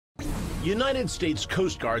United States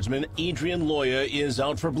Coast Guardsman Adrian Loya is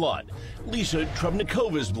out for blood. Lisa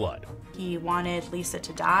Trubnikova's blood. He wanted Lisa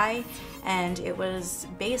to die, and it was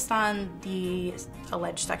based on the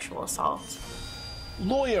alleged sexual assault.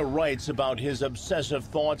 Loya writes about his obsessive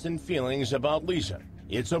thoughts and feelings about Lisa.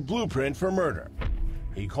 It's a blueprint for murder.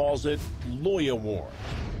 He calls it Loya Wars.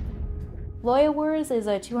 Loya Wars is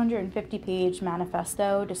a 250-page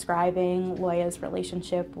manifesto describing Loya's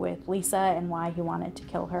relationship with Lisa and why he wanted to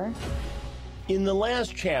kill her. In the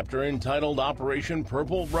last chapter, entitled Operation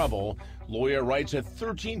Purple Rebel, Loya writes a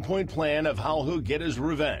 13-point plan of how he'll get his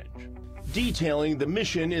revenge. Detailing the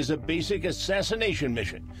mission is a basic assassination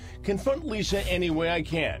mission. Confront Lisa any way I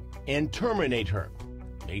can and terminate her.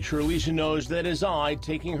 Make sure Lisa knows that it's I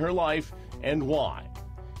taking her life and why.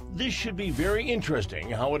 This should be very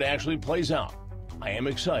interesting how it actually plays out. I am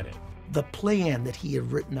excited. The plan that he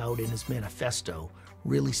had written out in his manifesto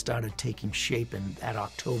really started taking shape in that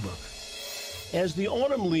October. As the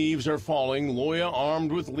autumn leaves are falling, Loya,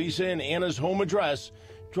 armed with Lisa and Anna's home address,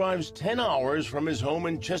 drives 10 hours from his home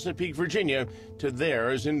in Chesapeake, Virginia, to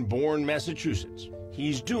theirs in Bourne, Massachusetts.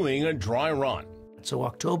 He's doing a dry run. So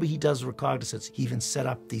October, he does reconnaissance. He even set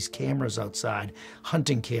up these cameras outside,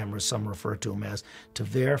 hunting cameras, some refer to them as, to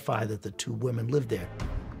verify that the two women lived there.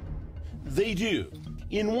 They do.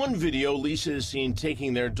 In one video, Lisa is seen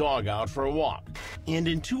taking their dog out for a walk. And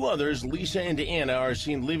in two others, Lisa and Anna are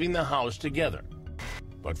seen leaving the house together.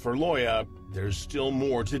 But for Loya, there's still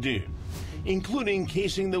more to do, including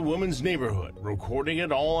casing the woman's neighborhood, recording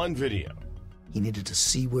it all on video. He needed to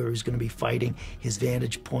see where he was going to be fighting, his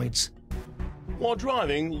vantage points. While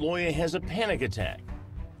driving, Loya has a panic attack.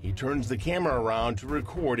 He turns the camera around to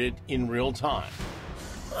record it in real time.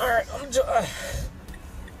 All right,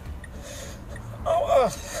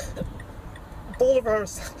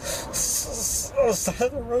 boulders, side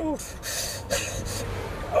of the road.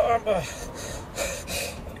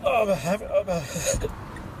 I'm having a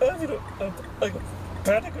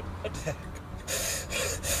panic attack.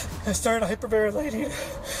 I started hyperventilating.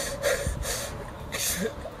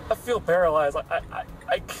 I feel paralyzed.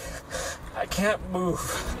 I can't move.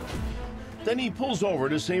 Then he pulls over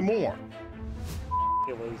to say more.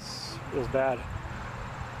 It was bad.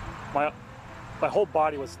 My whole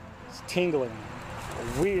body was tingling,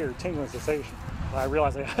 a weird tingling sensation. I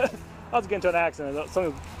realized I was getting into an accident.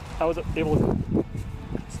 I wasn't able to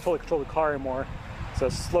totally control the car anymore. So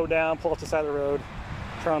slow down, pull off the side of the road,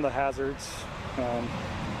 turn on the hazards, and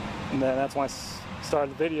then that's when I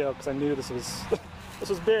started the video, because I knew this was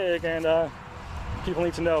big and people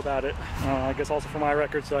need to know about it. I guess also for my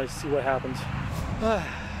record, so I see what happens. I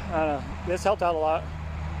don't know. This helped out a lot.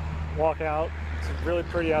 Walk out. It's really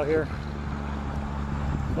pretty out here.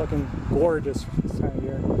 Looking gorgeous this time of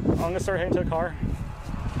year. I'm gonna start heading to the car.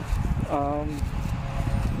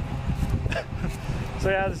 So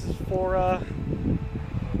yeah, this is for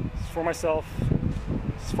myself.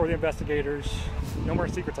 This is for the investigators. No more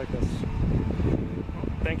secrets like this.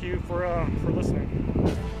 Thank you for listening.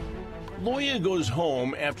 Loya goes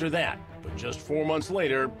home after that, but just 4 months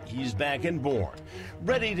later, he's back in Bourne,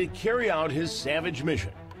 ready to carry out his savage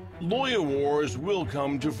mission. Loya Wars will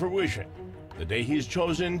come to fruition the day he's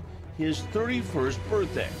chosen his 31st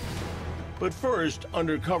birthday. But first,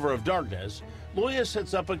 under cover of darkness, Loya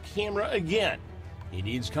sets up a camera again. He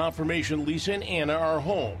needs confirmation Lisa and Anna are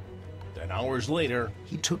home. Then hours later,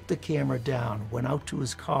 he took the camera down, went out to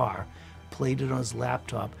his car, played it on his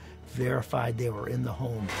laptop, verified they were in the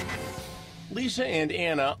home. Lisa and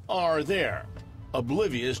Anna are there,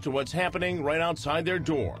 oblivious to what's happening right outside their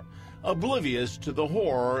door, oblivious to the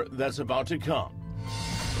horror that's about to come.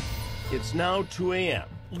 It's now 2 a.m.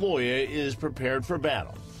 Loya is prepared for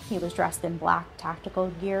battle. He was dressed in black tactical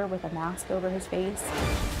gear with a mask over his face.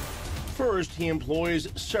 First, he employs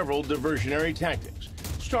several diversionary tactics,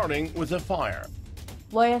 starting with a fire.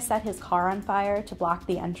 Loya set his car on fire to block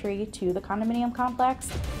the entry to the condominium complex.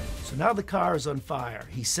 So now the car is on fire.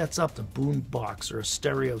 He sets up the boom box, or a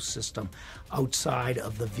stereo system, outside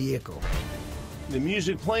of the vehicle. The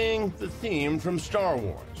music playing, the theme from Star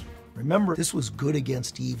Wars. Remember, this was good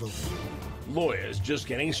against evil. Loya's just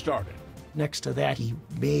getting started. Next to that, he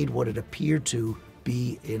made what it appeared to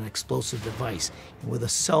be an explosive device. And with a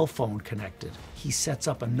cell phone connected, he sets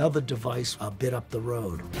up another device a bit up the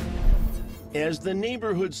road. As the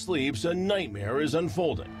neighborhood sleeps, a nightmare is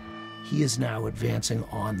unfolding. He is now advancing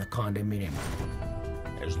on the condominium.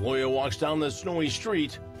 As Loya walks down the snowy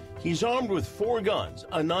street, he's armed with 4 guns,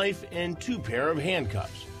 a knife, and 2 pair of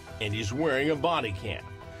handcuffs. And he's wearing a body cam.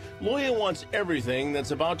 Loya wants everything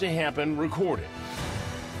that's about to happen recorded.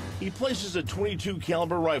 He places a .22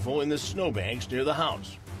 caliber rifle in the snowbanks near the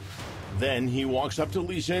house. Then he walks up to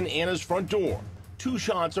Lisa and Anna's front door. 2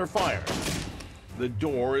 shots are fired. The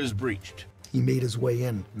door is breached. He made his way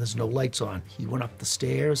in, and there's no lights on. He went up the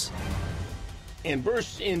stairs and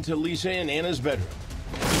bursts into Lisa and Anna's bedroom.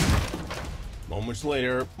 Moments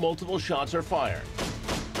later, multiple shots are fired.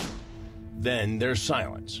 Then there's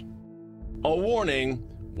silence. A warning,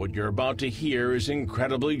 what you're about to hear is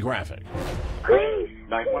incredibly graphic. Please!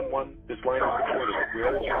 911, this line is recorded. Where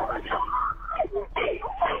are you?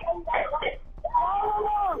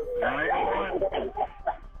 911.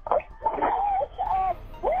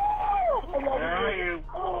 Where are you?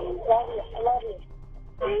 I love you.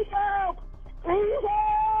 Please help! Please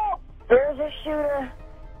help! There's a shooter.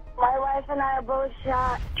 My wife and I are both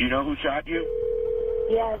shot. Do you know who shot you?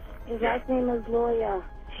 Yes. His last name is Loya.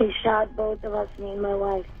 He shot both of us, me and my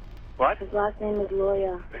wife. What? His last name is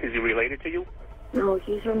Loya. Is he related to you? No,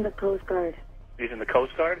 he's from the Coast Guard. He's in the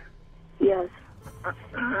Coast Guard? Yes.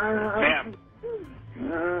 Ma'am.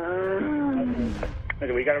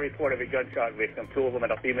 Okay, we got a report of a gunshot victim. 2 of them,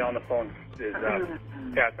 and a female on the phone is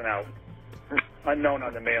passing out. Unknown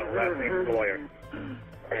on the male. Last name is Lawyer. Is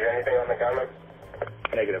there anything on the gunman?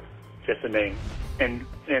 Negative. Just the name. And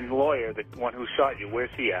Lawyer, the one who shot you,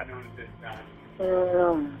 where's he at? I don't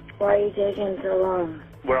know. Why are you taking so long?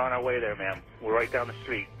 We're on our way there, ma'am. We're right down the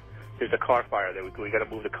street. There's a car fire there. We got to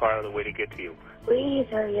move the car out of the way to get to you. Please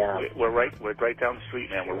hurry up. We're right down the street,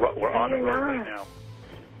 ma'am. We're on the road right now.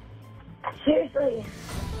 Seriously.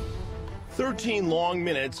 13 long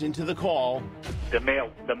minutes into the call. The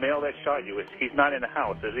male that shot you, he's not in the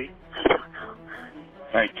house, is he? I don't know.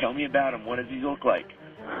 All right, tell me about him. What does he look like?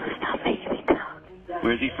 Stop making me talk.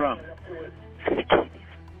 Where's he from?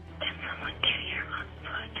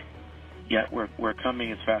 Yeah, we're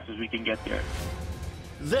coming as fast as we can get there.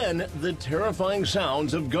 Then the terrifying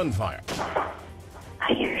sounds of gunfire.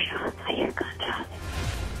 I hear shots. I hear gunshots.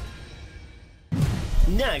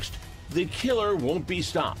 Next, the killer won't be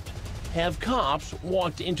stopped. Have cops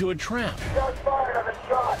walked into a trap. Shots fired. I've been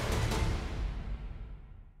shot.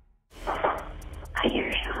 I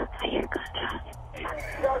hear shots. I hear gunshots.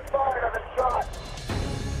 Shots fired. I've been shot.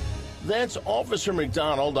 That's Officer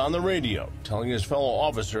McDonald on the radio, telling his fellow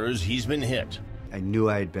officers he's been hit. I knew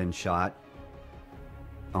I had been shot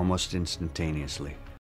almost instantaneously.